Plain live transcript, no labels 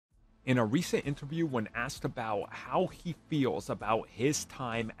In a recent interview, when asked about how he feels about his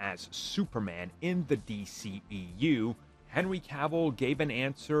time as Superman in the DCEU, Henry Cavill gave an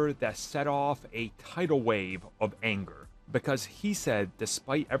answer that set off a tidal wave of anger. Because he said,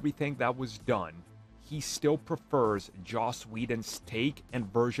 despite everything that was done, he still prefers Joss Whedon's take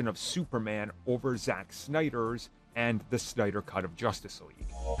and version of Superman over Zack Snyder's and the Snyder Cut of Justice League.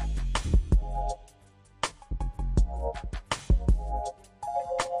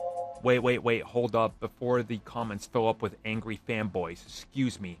 Wait, hold up. Before the comments fill up with angry fanboys,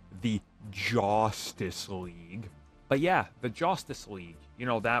 excuse me, the Justice League. But yeah, the Justice League. You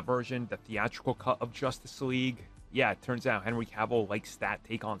know, that version, the theatrical cut of Justice League. Yeah, it turns out Henry Cavill likes that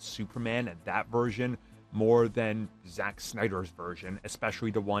take on Superman and that version more than Zack Snyder's version, especially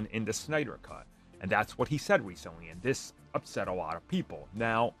the one in the Snyder Cut. And that's what he said recently, and this upset a lot of people.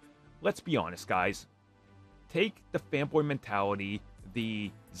 Now, let's be honest, guys. Take the fanboy mentality,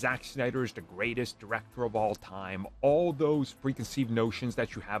 the Zack Snyder is the greatest director of all time, all those preconceived notions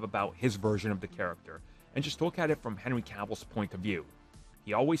that you have about his version of the character, and just look at it from Henry Cavill's point of view.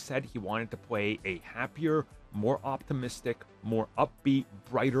 He always said he wanted to play a happier, more optimistic, more upbeat,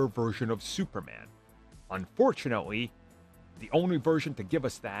 brighter version of Superman. Unfortunately, the only version to give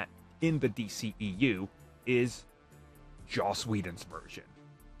us that in the DCEU is Joss Whedon's version.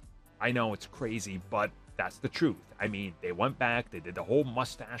 I know it's crazy, but that's the truth. I mean, they went back, they did the whole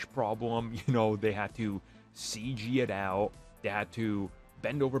mustache problem, you know, they had to CG it out, they had to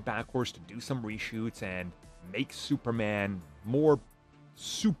bend over backwards to do some reshoots and make Superman more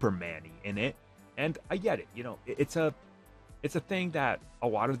Superman-y in it. And I get it, you know, it's a thing that a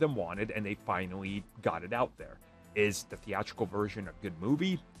lot of them wanted, and they finally got it out there. Is the theatrical version a good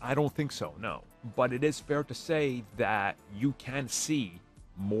movie? I don't think so, no. But it is fair to say that you can see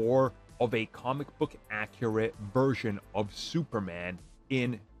more of a comic book accurate version of Superman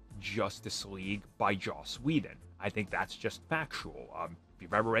in Justice League by Joss Whedon. I think that's just factual. If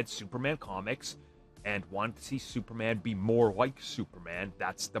you've ever read Superman comics and wanted to see Superman be more like Superman,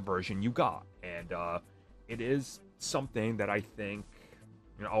 that's the version you got. And it is something that I think,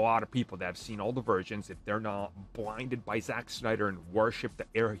 you know, a lot of people that have seen all the versions, if they're not blinded by Zack Snyder and worship the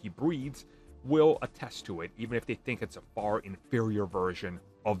air he breathes, will attest to it, even if they think it's a far inferior version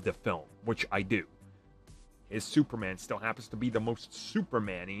of the film, which I do. His Superman still happens to be the most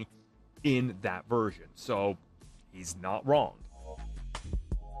Superman-y in that version, so he's not wrong.